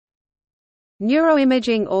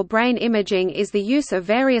Neuroimaging or brain imaging is the use of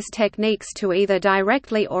various techniques to either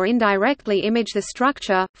directly or indirectly image the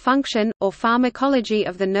structure, function, or pharmacology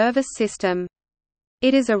of the nervous system.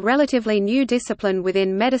 It is a relatively new discipline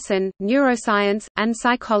within medicine, neuroscience, and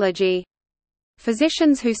psychology.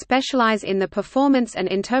 Physicians who specialize in the performance and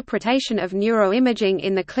interpretation of neuroimaging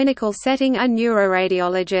in the clinical setting are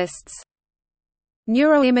neuroradiologists.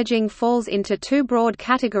 Neuroimaging falls into two broad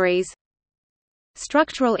categories: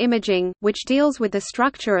 structural imaging, which deals with the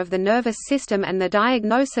structure of the nervous system and the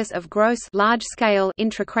diagnosis of gross large-scale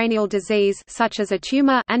intracranial disease such as a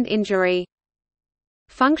tumor and injury.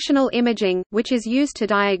 Functional imaging, which is used to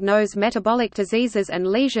diagnose metabolic diseases and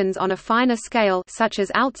lesions on a finer scale such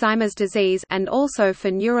as Alzheimer's disease, and also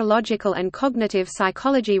for neurological and cognitive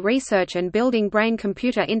psychology research and building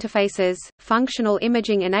brain-computer interfaces. Functional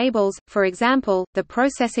imaging enables, for example, the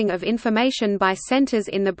processing of information by centers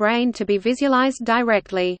in the brain to be visualized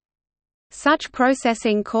directly. Such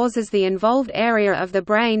processing causes the involved area of the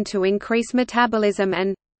brain to increase metabolism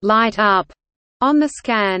and light up on the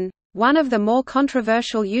scan. One of the more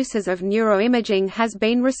controversial uses of neuroimaging has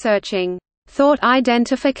been researching thought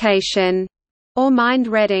identification or mind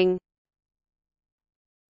reading.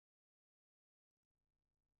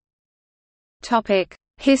 Topic: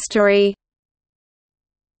 History.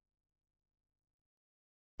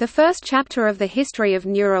 The first chapter of the history of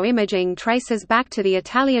neuroimaging traces back to the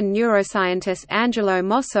Italian neuroscientist Angelo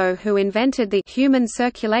Mosso, who invented the human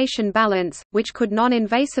circulation balance, which could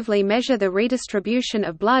non-invasively measure the redistribution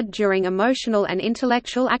of blood during emotional and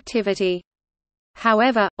intellectual activity.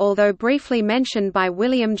 However, although briefly mentioned by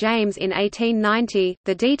William James in 1890,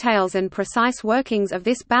 the details and precise workings of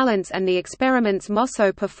this balance and the experiments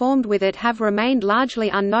Mosso performed with it have remained largely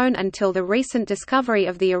unknown until the recent discovery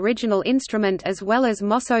of the original instrument, as well as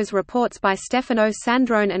Mosso's reports by Stefano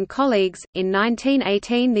Sandrone and colleagues. In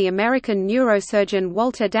 1918, the American neurosurgeon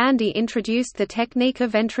Walter Dandy introduced the technique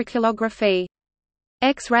of ventriculography.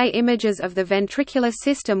 X-ray images of the ventricular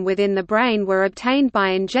system within the brain were obtained by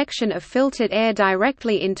injection of filtered air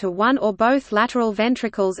directly into one or both lateral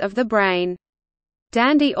ventricles of the brain.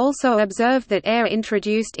 Dandy also observed that air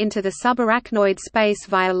introduced into the subarachnoid space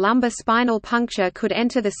via lumbar spinal puncture could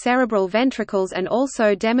enter the cerebral ventricles and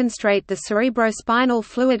also demonstrate the cerebrospinal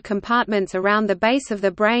fluid compartments around the base of the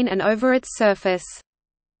brain and over its surface.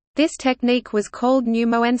 This technique was called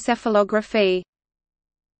pneumoencephalography.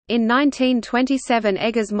 In 1927,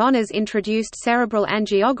 Eggers Moniz introduced cerebral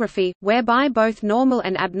angiography, whereby both normal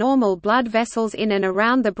and abnormal blood vessels in and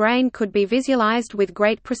around the brain could be visualized with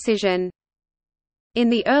great precision. In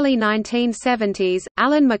the early 1970s,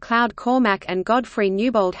 Alan MacLeod Cormack and Godfrey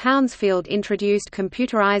Newbold Hounsfield introduced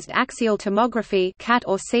computerized axial tomography (CAT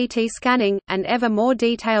or CT scanning), and ever more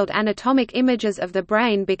detailed anatomic images of the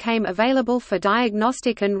brain became available for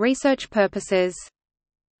diagnostic and research purposes.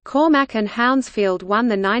 Cormack and Hounsfield won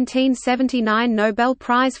the 1979 Nobel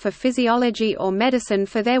Prize for Physiology or Medicine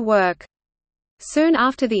for their work. Soon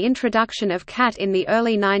after the introduction of CAT in the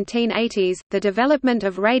early 1980s, the development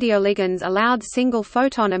of radioligands allowed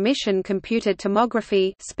single-photon emission computed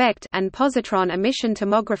tomography (SPECT) and positron emission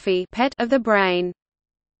tomography (PET) of the brain.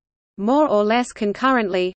 More or less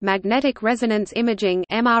concurrently, magnetic resonance imaging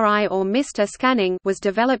 (MRI or MR scanning) was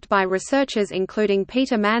developed by researchers including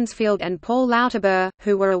Peter Mansfield and Paul Lauterbur,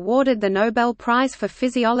 who were awarded the Nobel Prize for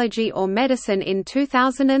Physiology or Medicine in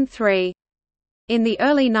 2003. In the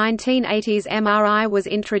early 1980s, MRI was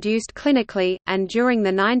introduced clinically, and during the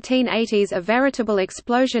 1980s a veritable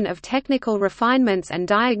explosion of technical refinements and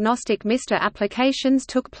diagnostic MR applications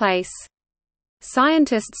took place.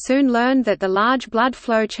 Scientists soon learned that the large blood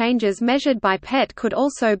flow changes measured by PET could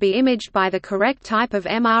also be imaged by the correct type of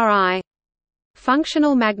MRI.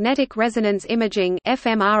 Functional magnetic resonance imaging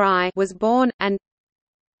 (fMRI) was born, and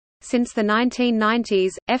since the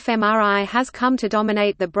 1990s, fMRI has come to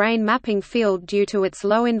dominate the brain mapping field due to its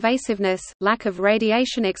low invasiveness, lack of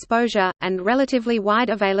radiation exposure, and relatively wide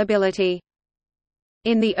availability.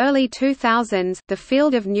 In the early 2000s, the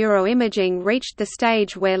field of neuroimaging reached the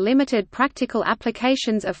stage where limited practical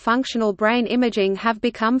applications of functional brain imaging have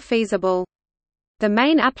become feasible. The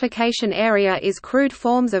main application area is crude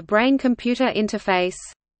forms of brain-computer interface.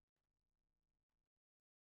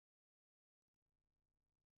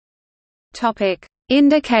 Topic: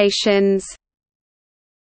 Indications.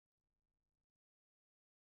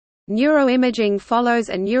 Neuroimaging follows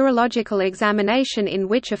a neurological examination in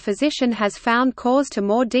which a physician has found cause to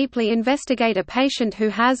more deeply investigate a patient who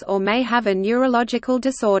has or may have a neurological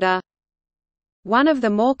disorder. One of the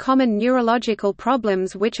more common neurological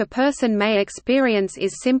problems which a person may experience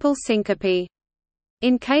is simple syncope.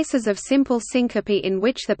 In cases of simple syncope in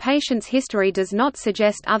which the patient's history does not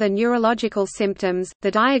suggest other neurological symptoms, the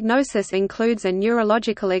diagnosis includes a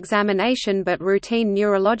neurological examination, but routine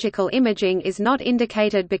neurological imaging is not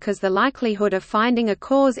indicated because the likelihood of finding a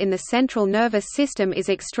cause in the central nervous system is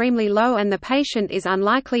extremely low and the patient is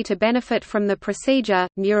unlikely to benefit from the procedure.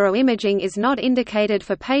 Neuroimaging is not indicated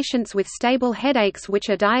for patients with stable headaches which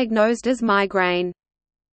are diagnosed as migraine.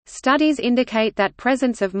 Studies indicate that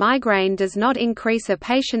presence of migraine does not increase a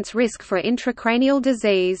patient's risk for intracranial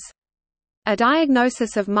disease. A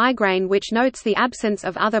diagnosis of migraine which notes the absence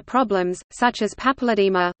of other problems, such as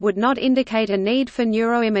papilledema, would not indicate a need for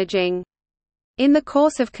neuroimaging. In the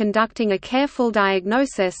course of conducting a careful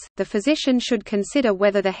diagnosis, the physician should consider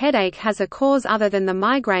whether the headache has a cause other than the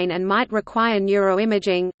migraine and might require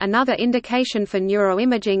neuroimaging. Another indication for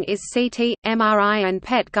neuroimaging is CT, MRI, and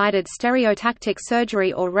PET guided stereotactic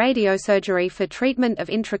surgery or radiosurgery for treatment of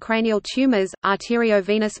intracranial tumors,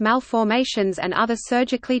 arteriovenous malformations, and other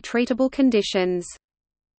surgically treatable conditions.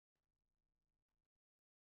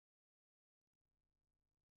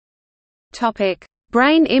 Topic: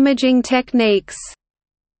 Brain imaging techniques.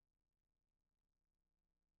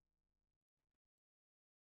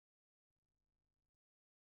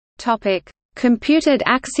 Topic: Computed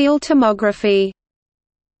axial tomography.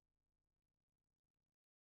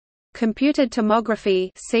 Computed tomography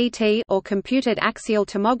 (CT) or computed axial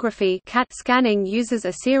tomography (CAT) scanning uses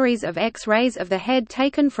a series of X-rays of the head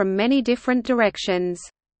taken from many different directions.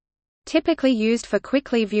 Typically used for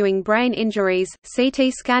quickly viewing brain injuries,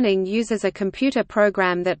 CT scanning uses a computer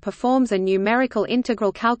program that performs a numerical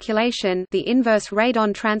integral calculation, the inverse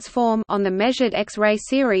radon transform, on the measured X-ray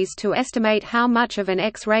series to estimate how much of an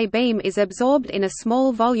X-ray beam is absorbed in a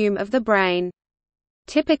small volume of the brain.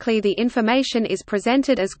 Typically the information is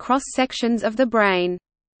presented as cross-sections of the brain.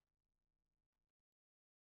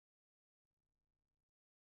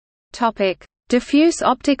 Diffuse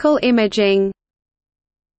optical imaging.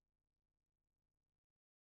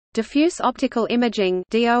 Diffuse optical imaging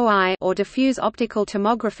 (DOI) or diffuse optical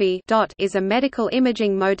tomography (DOT) is a medical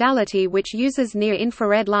imaging modality which uses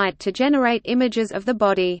near-infrared light to generate images of the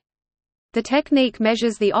body. The technique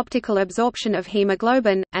measures the optical absorption of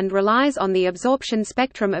hemoglobin, and relies on the absorption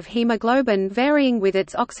spectrum of hemoglobin varying with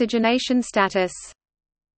its oxygenation status.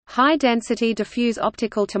 High-density diffuse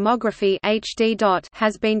optical tomography (HD-DOT)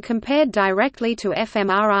 has been compared directly to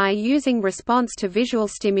fMRI using response to visual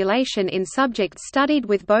stimulation in subjects studied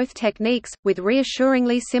with both techniques, with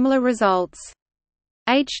reassuringly similar results.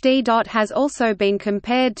 HD-DOT has also been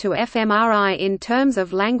compared to fMRI in terms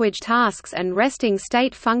of language tasks and resting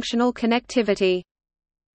state functional connectivity.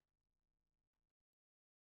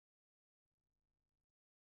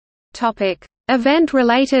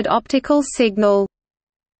 Event-related optical signal.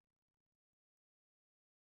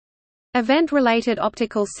 Event-related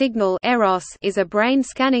optical signal (EROS) is a brain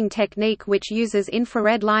scanning technique which uses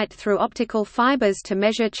infrared light through optical fibers to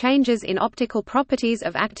measure changes in optical properties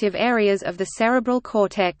of active areas of the cerebral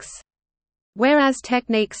cortex. Whereas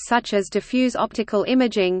techniques such as diffuse optical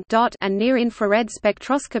imaging (DOT) and near-infrared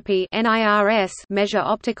spectroscopy (NIRS) measure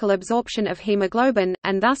optical absorption of hemoglobin,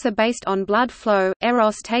 and thus are based on blood flow,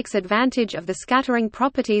 EROS takes advantage of the scattering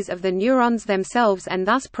properties of the neurons themselves and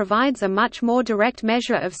thus provides a much more direct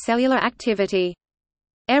measure of cellular activity.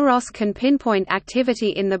 EROS can pinpoint activity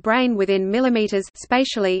in the brain within millimeters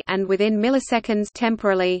spatially and within milliseconds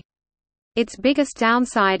temporally. Its biggest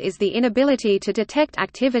downside is the inability to detect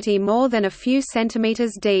activity more than a few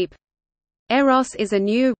centimeters deep. EROS is a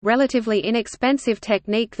new, relatively inexpensive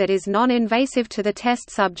technique that is non-invasive to the test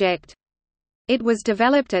subject. It was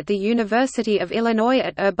developed at the University of Illinois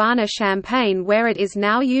at Urbana-Champaign, where it is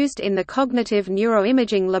now used in the Cognitive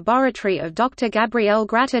Neuroimaging Laboratory of Dr. Gabrielle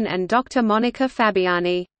Gratton and Dr. Monica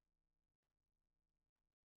Fabiani.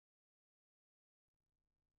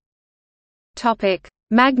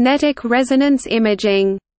 Magnetic resonance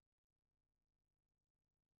imaging.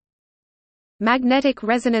 Magnetic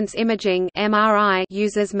resonance imaging (MRI)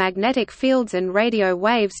 uses magnetic fields and radio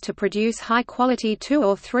waves to produce high-quality 2-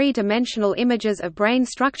 or 3-dimensional images of brain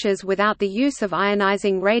structures without the use of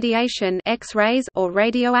ionizing radiation (X-rays) or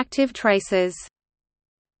radioactive traces.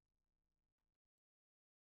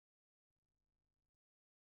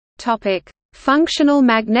 Topic: Functional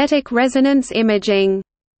magnetic resonance imaging.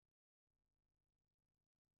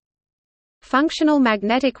 Functional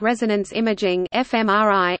magnetic resonance imaging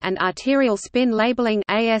 (fMRI) and arterial spin labeling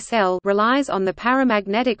 (ASL) relies on the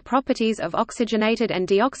paramagnetic properties of oxygenated and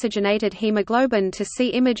deoxygenated hemoglobin to see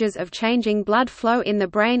images of changing blood flow in the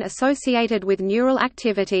brain associated with neural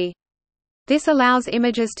activity. This allows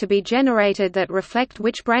images to be generated that reflect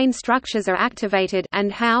which brain structures are activated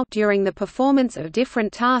and how during the performance of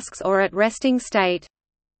different tasks or at resting state.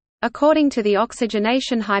 According to the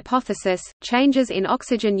oxygenation hypothesis, changes in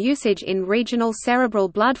oxygen usage in regional cerebral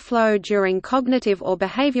blood flow during cognitive or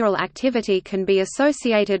behavioral activity can be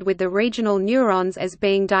associated with the regional neurons as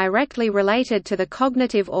being directly related to the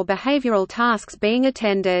cognitive or behavioral tasks being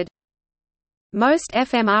attended. Most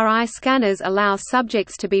fMRI scanners allow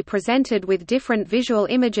subjects to be presented with different visual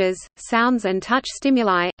images, sounds and touch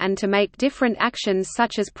stimuli, and to make different actions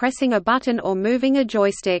such as pressing a button or moving a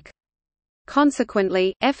joystick.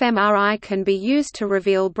 Consequently, fMRI can be used to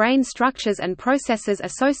reveal brain structures and processes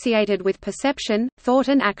associated with perception, thought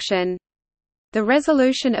and action. The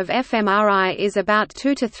resolution of fMRI is about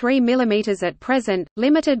 2 to 3 mm at present,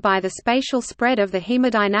 limited by the spatial spread of the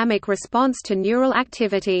hemodynamic response to neural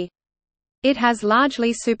activity. It has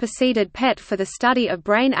largely superseded PET for the study of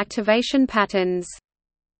brain activation patterns.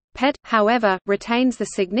 PET, however, retains the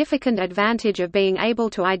significant advantage of being able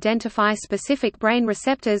to identify specific brain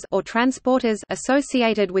receptors or transporters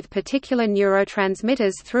associated with particular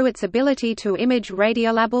neurotransmitters through its ability to image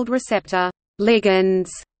radiolabeled receptor ligands.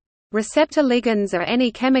 Receptor ligands are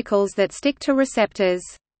any chemicals that stick to receptors.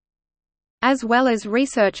 As well as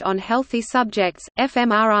research on healthy subjects,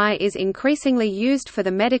 fMRI is increasingly used for the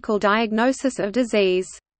medical diagnosis of disease.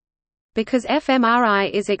 Because fMRI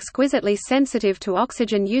is exquisitely sensitive to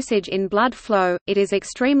oxygen usage in blood flow, it is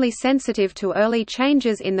extremely sensitive to early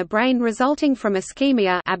changes in the brain resulting from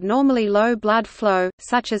ischemia, abnormally low blood flow,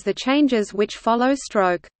 such as the changes which follow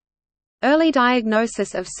stroke. Early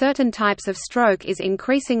diagnosis of certain types of stroke is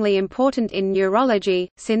increasingly important in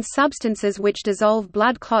neurology, since substances which dissolve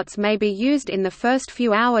blood clots may be used in the first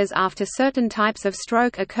few hours after certain types of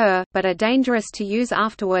stroke occur, but are dangerous to use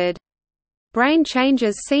afterward. Brain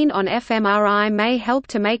changes seen on fMRI may help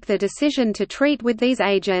to make the decision to treat with these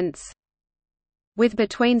agents. With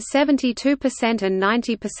between 72% and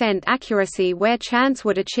 90% accuracy where chance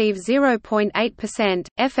would achieve 0.8%,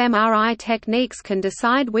 fMRI techniques can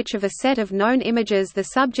decide which of a set of known images the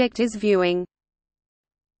subject is viewing.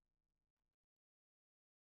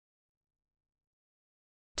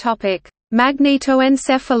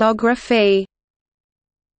 Magnetoencephalography.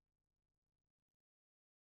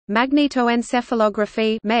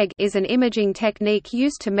 Magnetoencephalography is an imaging technique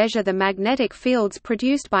used to measure the magnetic fields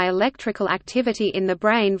produced by electrical activity in the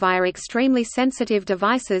brain via extremely sensitive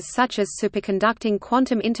devices such as superconducting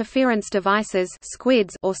quantum interference devices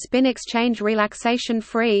or spin-exchange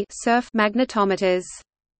relaxation-free magnetometers.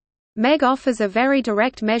 MEG offers a very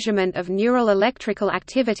direct measurement of neural electrical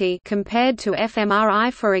activity compared to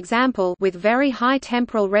fMRI, for example, with very high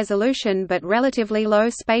temporal resolution but relatively low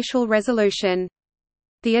spatial resolution.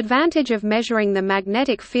 The advantage of measuring the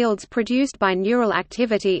magnetic fields produced by neural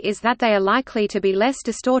activity is that they are likely to be less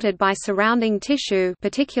distorted by surrounding tissue,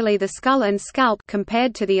 particularly the skull and scalp,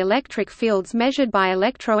 compared to the electric fields measured by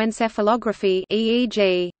electroencephalography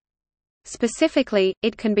 (EEG). Specifically,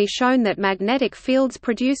 it can be shown that magnetic fields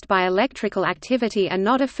produced by electrical activity are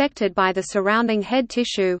not affected by the surrounding head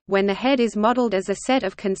tissue, when the head is modeled as a set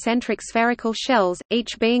of concentric spherical shells,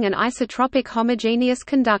 each being an isotropic homogeneous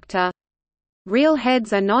conductor. Real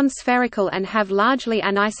heads are non-spherical and have largely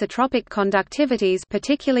anisotropic conductivities,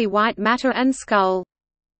 particularly white matter and skull.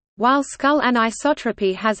 While skull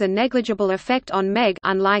anisotropy has a negligible effect on MEG,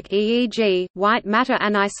 unlike EEG, white matter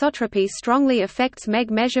anisotropy strongly affects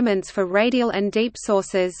MEG measurements for radial and deep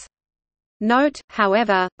sources. Note,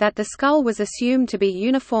 however, that the skull was assumed to be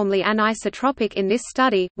uniformly anisotropic in this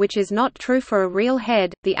study, which is not true for a real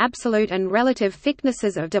head. The absolute and relative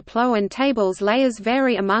thicknesses of diploid and tables layers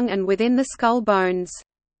vary among and within the skull bones.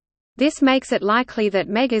 This makes it likely that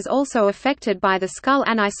MEG is also affected by the skull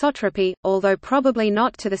anisotropy, although probably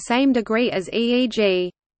not to the same degree as EEG.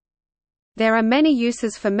 There are many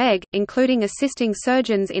uses for MEG, including assisting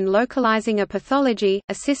surgeons in localizing a pathology,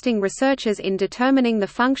 assisting researchers in determining the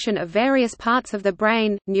function of various parts of the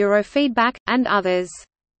brain, neurofeedback, and others.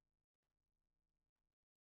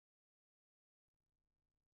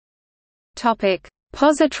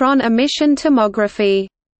 Positron emission tomography.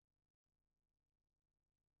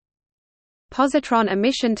 Positron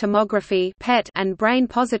emission tomography (PET) and brain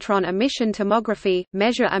positron emission tomography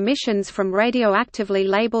measure emissions from radioactively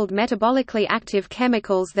labeled metabolically active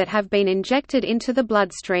chemicals that have been injected into the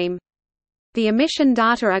bloodstream. The emission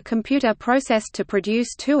data are computer processed to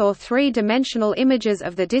produce 2- or 3-dimensional images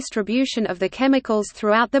of the distribution of the chemicals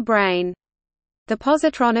throughout the brain. The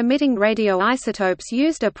positron-emitting radioisotopes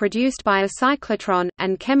used are produced by a cyclotron,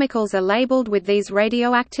 and chemicals are labeled with these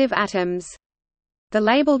radioactive atoms. The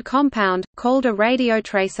labeled compound, called a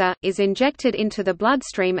radiotracer, is injected into the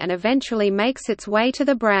bloodstream and eventually makes its way to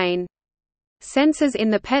the brain. Sensors in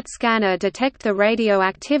the PET scanner detect the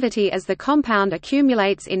radioactivity as the compound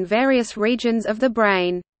accumulates in various regions of the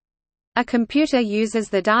brain. A computer uses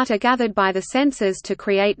the data gathered by the sensors to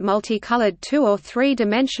create multicolored 2- or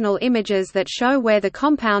 3-dimensional images that show where the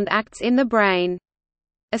compound acts in the brain.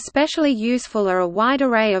 Especially useful are a wide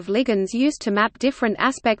array of ligands used to map different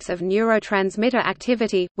aspects of neurotransmitter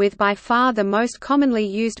activity, with by far the most commonly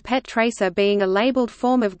used PET tracer being a labeled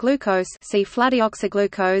form of glucose, see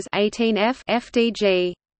fluorodeoxyglucose 18F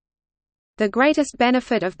FDG. The greatest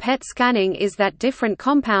benefit of PET scanning is that different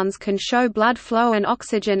compounds can show blood flow and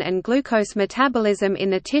oxygen and glucose metabolism in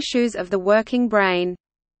the tissues of the working brain.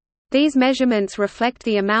 These measurements reflect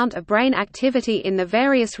the amount of brain activity in the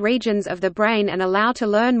various regions of the brain and allow to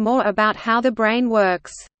learn more about how the brain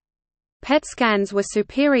works. PET scans were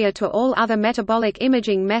superior to all other metabolic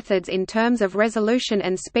imaging methods in terms of resolution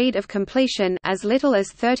and speed of completion, as little as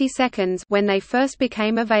 30 seconds when they first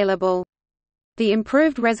became available. The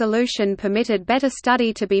improved resolution permitted better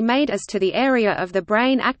study to be made as to the area of the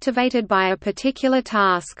brain activated by a particular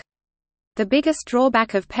task. The biggest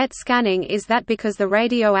drawback of PET scanning is that because the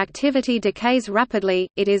radioactivity decays rapidly,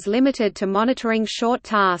 it is limited to monitoring short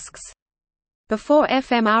tasks. Before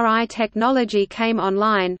fMRI technology came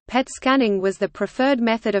online, PET scanning was the preferred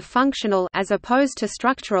method of functional as opposed to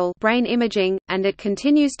structural brain imaging, and it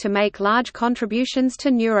continues to make large contributions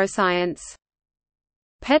to neuroscience.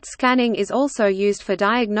 PET scanning is also used for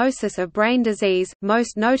diagnosis of brain disease,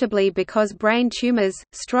 most notably because brain tumors,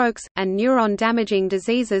 strokes, and neuron-damaging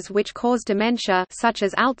diseases which cause dementia such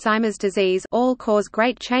as Alzheimer's disease all cause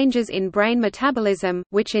great changes in brain metabolism,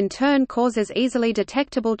 which in turn causes easily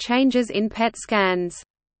detectable changes in PET scans.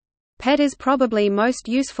 PET is probably most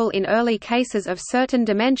useful in early cases of certain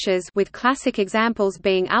dementias, with classic examples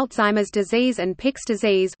being Alzheimer's disease and Pick's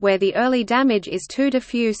disease, where the early damage is too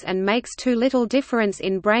diffuse and makes too little difference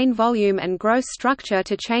in brain volume and gross structure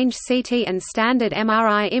to change CT and standard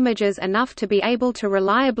MRI images enough to be able to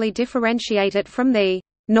reliably differentiate it from the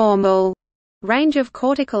normal range of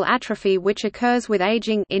cortical atrophy which occurs with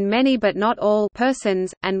aging in many but not all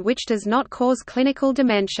persons, and which does not cause clinical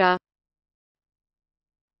dementia.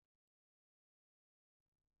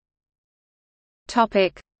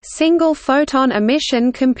 Single-photon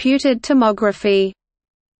emission computed tomography.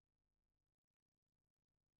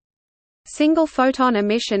 Single-photon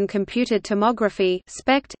emission computed tomography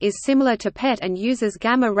 (SPECT) is similar to PET and uses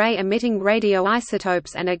gamma-ray emitting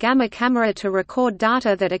radioisotopes and a gamma camera to record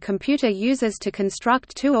data that a computer uses to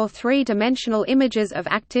construct 2- or 3-dimensional images of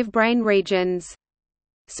active brain regions.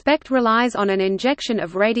 SPECT relies on an injection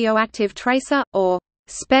of radioactive tracer, or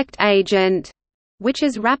SPECT agent, which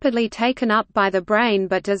is rapidly taken up by the brain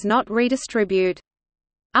but does not redistribute.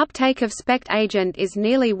 Uptake of SPECT agent is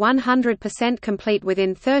nearly 100% complete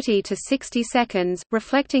within 30 to 60 seconds,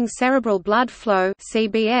 reflecting cerebral blood flow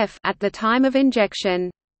 (CBF) at the time of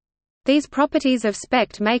injection. These properties of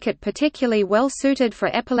SPECT make it particularly well suited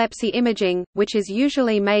for epilepsy imaging, which is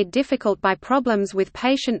usually made difficult by problems with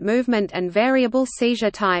patient movement and variable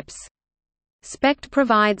seizure types. SPECT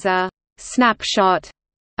provides a snapshot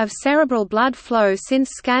of cerebral blood flow since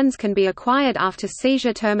scans can be acquired after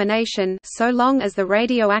seizure termination so long as the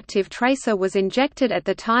radioactive tracer was injected at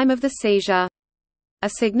the time of the seizure. A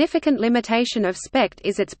significant limitation of SPECT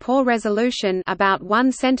is its poor resolution, about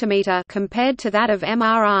 1 cm compared to that of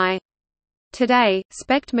MRI. Today,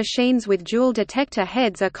 SPECT machines with dual detector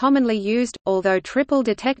heads are commonly used, although triple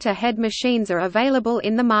detector head machines are available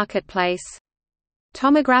in the marketplace.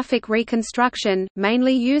 Tomographic reconstruction,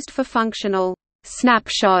 mainly used for functional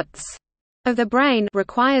snapshots of the brain,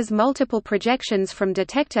 requires multiple projections from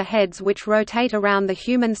detector heads which rotate around the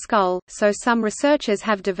human skull, so some researchers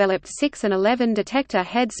have developed 6 and 11 detector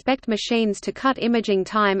head SPECT machines to cut imaging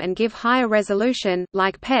time and give higher resolution.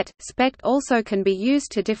 Like PET, SPECT also can be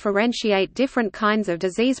used to differentiate different kinds of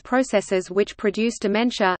disease processes which produce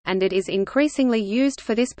dementia, and it is increasingly used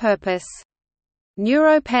for this purpose.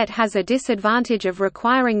 NeuroPET has a disadvantage of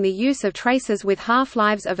requiring the use of tracers with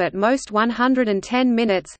half-lives of at most 110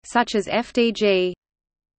 minutes, such as FDG.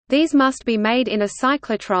 These must be made in a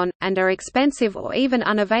cyclotron, and are expensive or even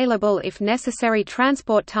unavailable if necessary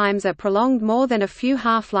transport times are prolonged more than a few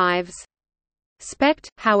half-lives. SPECT,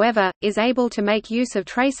 however, is able to make use of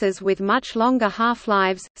tracers with much longer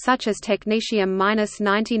half-lives, such as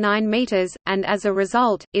technetium-99 meters, and as a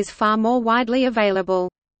result, is far more widely available.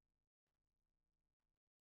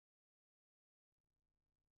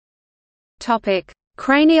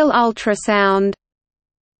 Cranial ultrasound.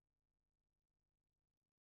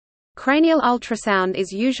 Cranial ultrasound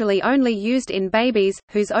is usually only used in babies,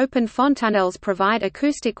 whose open fontanelles provide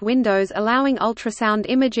acoustic windows allowing ultrasound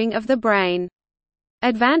imaging of the brain.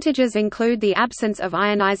 Advantages include the absence of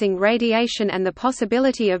ionizing radiation and the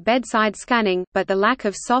possibility of bedside scanning, but the lack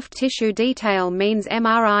of soft tissue detail means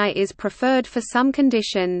MRI is preferred for some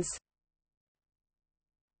conditions.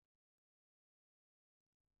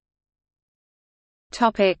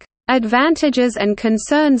 Advantages and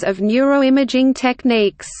concerns of neuroimaging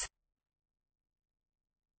techniques.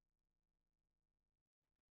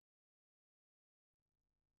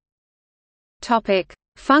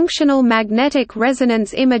 Functional magnetic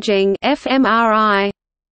resonance imaging (fMRI).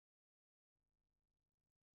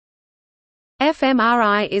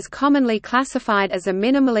 fMRI is commonly classified as a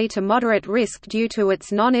minimally to moderate risk due to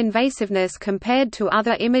its non-invasiveness compared to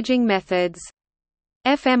other imaging methods.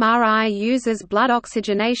 fMRI uses blood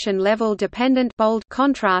oxygenation level dependent bold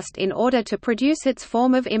contrast in order to produce its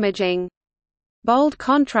form of imaging. Bold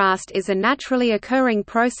contrast is a naturally occurring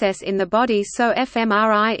process in the body, so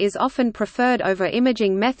fMRI is often preferred over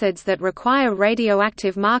imaging methods that require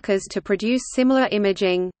radioactive markers to produce similar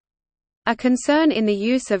imaging. A concern in the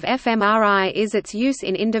use of fMRI is its use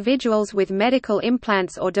in individuals with medical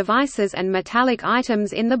implants or devices and metallic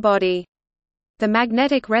items in the body. The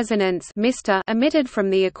magnetic resonance emitted from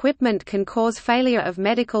the equipment can cause failure of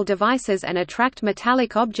medical devices and attract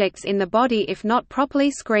metallic objects in the body if not properly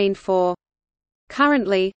screened for.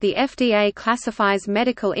 Currently, the FDA classifies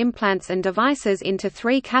medical implants and devices into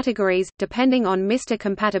 3 categories, depending on MR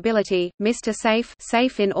compatibility: MR safe,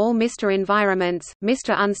 safe in all MR environments;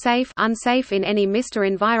 MR unsafe, unsafe in any MR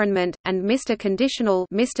environment; and MR conditional,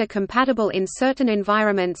 MR compatible in certain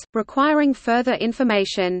environments, requiring further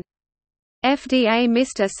information. FDA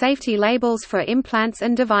MR safety labels for implants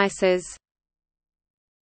and devices.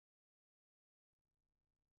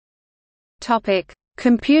 Topic: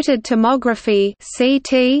 Computed tomography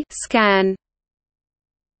 (CT) scan.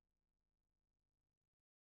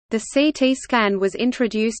 The CT scan was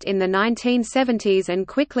introduced in the 1970s and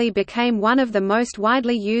quickly became one of the most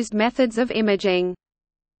widely used methods of imaging.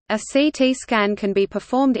 A CT scan can be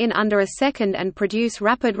performed in under a second and produce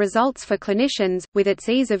rapid results for clinicians, with its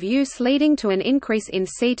ease of use leading to an increase in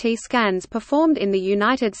CT scans performed in the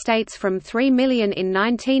United States from 3 million in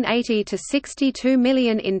 1980 to 62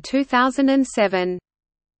 million in 2007.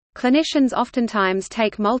 Clinicians oftentimes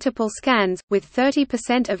take multiple scans, with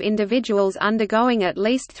 30% of individuals undergoing at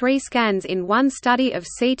least 3 scans in one study of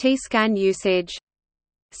CT scan usage.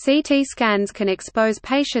 CT scans can expose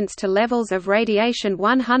patients to levels of radiation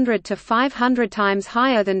 100 to 500 times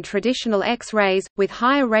higher than traditional X-rays, with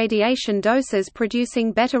higher radiation doses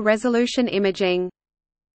producing better resolution imaging.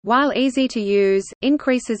 While easy to use,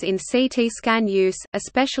 increases in CT scan use,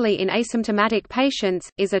 especially in asymptomatic patients,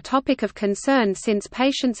 is a topic of concern since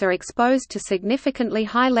patients are exposed to significantly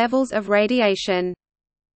high levels of radiation.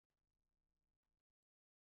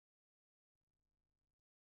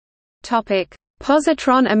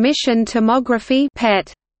 Positron emission tomography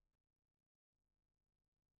 (PET).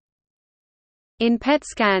 In PET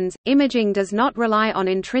scans, imaging does not rely on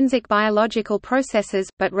intrinsic biological processes,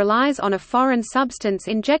 but relies on a foreign substance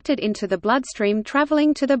injected into the bloodstream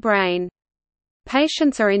traveling to the brain.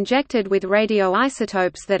 Patients are injected with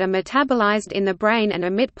radioisotopes that are metabolized in the brain and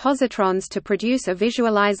emit positrons to produce a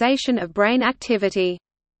visualization of brain activity.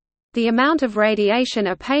 The amount of radiation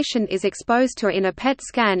a patient is exposed to in a PET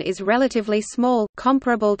scan is relatively small,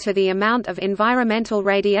 comparable to the amount of environmental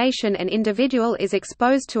radiation an individual is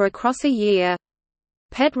exposed to across a year.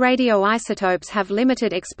 PET radioisotopes have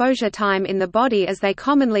limited exposure time in the body as they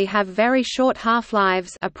commonly have very short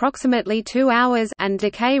half-lives, approximately 2 hours, and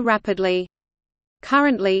decay rapidly.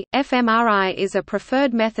 Currently, fMRI is a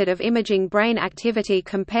preferred method of imaging brain activity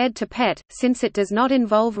compared to PET, since it does not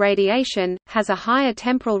involve radiation, has a higher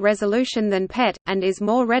temporal resolution than PET, and is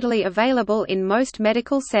more readily available in most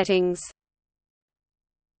medical settings.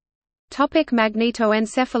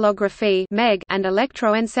 Magnetoencephalography and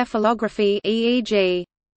electroencephalography (EEG).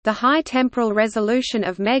 The high temporal resolution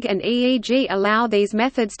of MEG and EEG allow these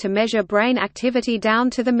methods to measure brain activity down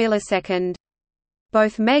to the millisecond.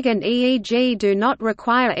 Both MEG and EEG do not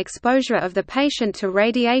require exposure of the patient to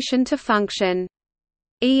radiation to function.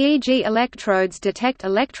 EEG electrodes detect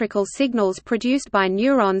electrical signals produced by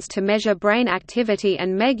neurons to measure brain activity,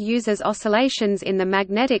 and MEG uses oscillations in the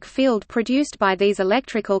magnetic field produced by these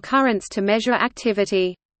electrical currents to measure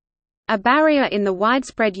activity. A barrier in the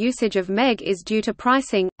widespread usage of MEG is due to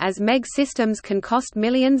pricing, as MEG systems can cost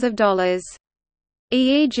millions of dollars.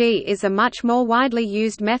 EEG is a much more widely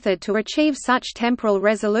used method to achieve such temporal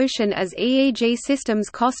resolution, as EEG systems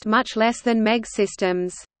cost much less than MEG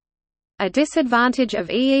systems. A disadvantage of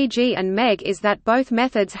EEG and MEG is that both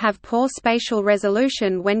methods have poor spatial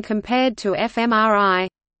resolution when compared to fMRI.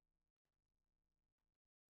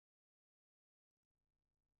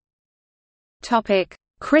 Topic: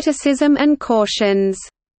 Criticism and cautions.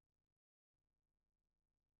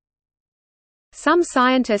 Some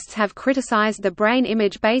scientists have criticized the brain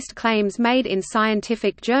image-based claims made in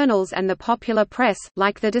scientific journals and the popular press,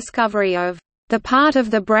 like the discovery of the part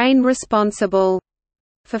of the brain responsible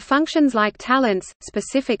for functions like talents,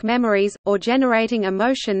 specific memories, or generating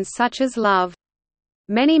emotions such as love.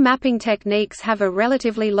 Many mapping techniques have a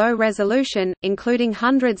relatively low resolution, including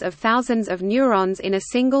hundreds of thousands of neurons in a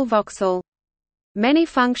single voxel. Many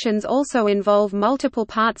functions also involve multiple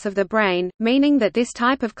parts of the brain, meaning that this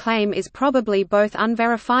type of claim is probably both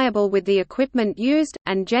unverifiable with the equipment used,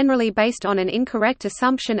 and generally based on an incorrect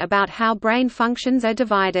assumption about how brain functions are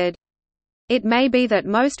divided. It may be that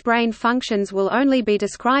most brain functions will only be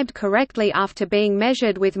described correctly after being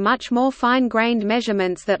measured with much more fine-grained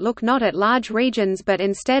measurements that look not at large regions but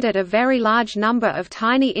instead at a very large number of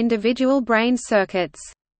tiny individual brain circuits.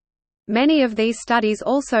 Many of these studies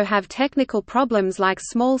also have technical problems like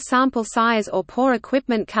small sample size or poor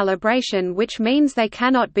equipment calibration, which means they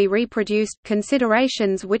cannot be reproduced,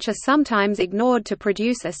 considerations which are sometimes ignored to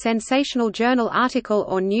produce a sensational journal article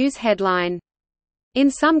or news headline. In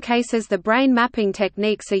some cases the brain mapping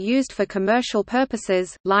techniques are used for commercial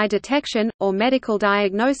purposes, lie detection, or medical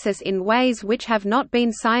diagnosis in ways which have not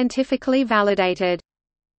been scientifically validated.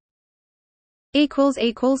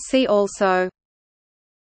 See also